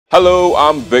Hello,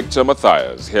 I'm Victor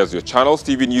Matthias. Here's your Channels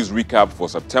TV News recap for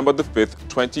September the 5th,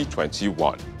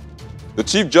 2021. The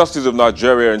Chief Justice of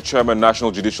Nigeria and Chairman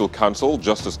National Judicial Council,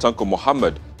 Justice Tanko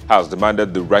Muhammad, has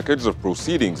demanded the records of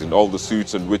proceedings in all the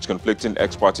suits in which conflicting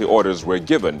ex parte orders were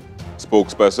given.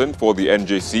 Spokesperson for the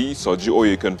NJC, Soji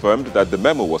Oye, confirmed that the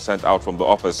memo was sent out from the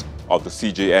office of the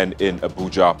CJN in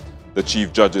Abuja. The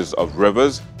Chief Judges of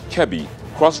Rivers, Kebbi,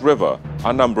 Cross River,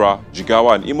 Anambra,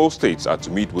 Jigawa and Imo states are to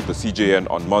meet with the CJN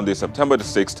on Monday, September the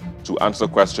 6th to answer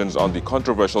questions on the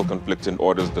controversial conflicting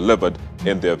orders delivered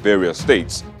in their various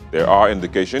states. There are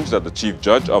indications that the Chief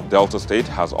Judge of Delta State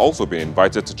has also been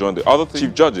invited to join the other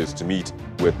Chief Judges to meet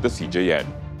with the CJN.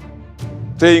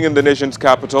 Staying in the nation's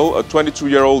capital, a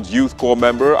 22-year-old Youth Corps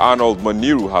member, Arnold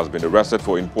Maniru, has been arrested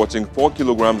for importing 4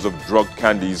 kilograms of drug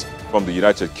candies from the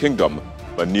United Kingdom.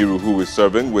 Maniru, who is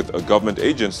serving with a government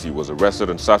agency, was arrested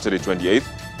on Saturday 28th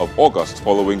of August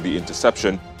following the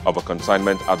interception of a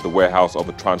consignment at the warehouse of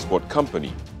a transport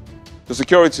company. To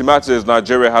security matters,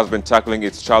 Nigeria has been tackling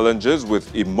its challenges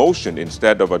with emotion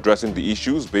instead of addressing the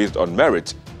issues based on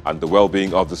merit and the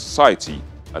well-being of the society.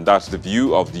 And that's the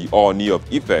view of the Ooni of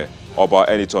Ife, Oba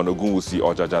Enitan Ogunwusi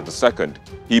Ojaja II.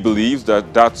 He believes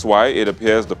that that's why it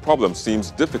appears the problem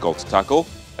seems difficult to tackle,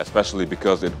 especially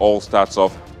because it all starts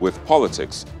off with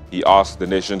politics. He asked the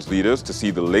nation's leaders to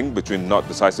see the link between not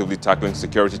decisively tackling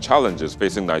security challenges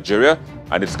facing Nigeria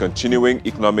and its continuing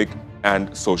economic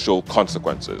and social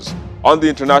consequences. On the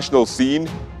international scene,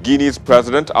 Guinea's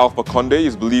President Alpha Conde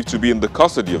is believed to be in the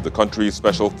custody of the country's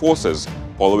special forces,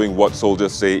 following what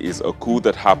soldiers say is a coup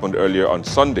that happened earlier on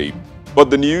Sunday.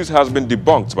 But the news has been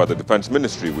debunked by the Defense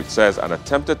Ministry, which says an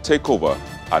attempted takeover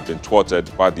had been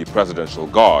thwarted by the Presidential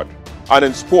Guard. And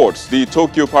in sports, the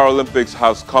Tokyo Paralympics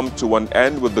has come to an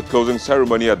end with the closing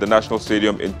ceremony at the National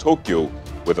Stadium in Tokyo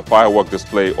with a firework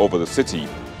display over the city.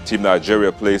 Team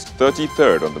Nigeria placed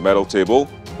 33rd on the medal table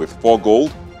with 4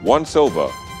 gold, 1 silver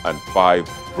and 5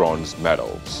 bronze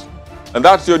medals. And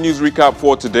that's your news recap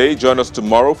for today. Join us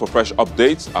tomorrow for fresh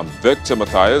updates. I'm Victor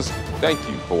Matthias. Thank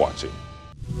you for watching.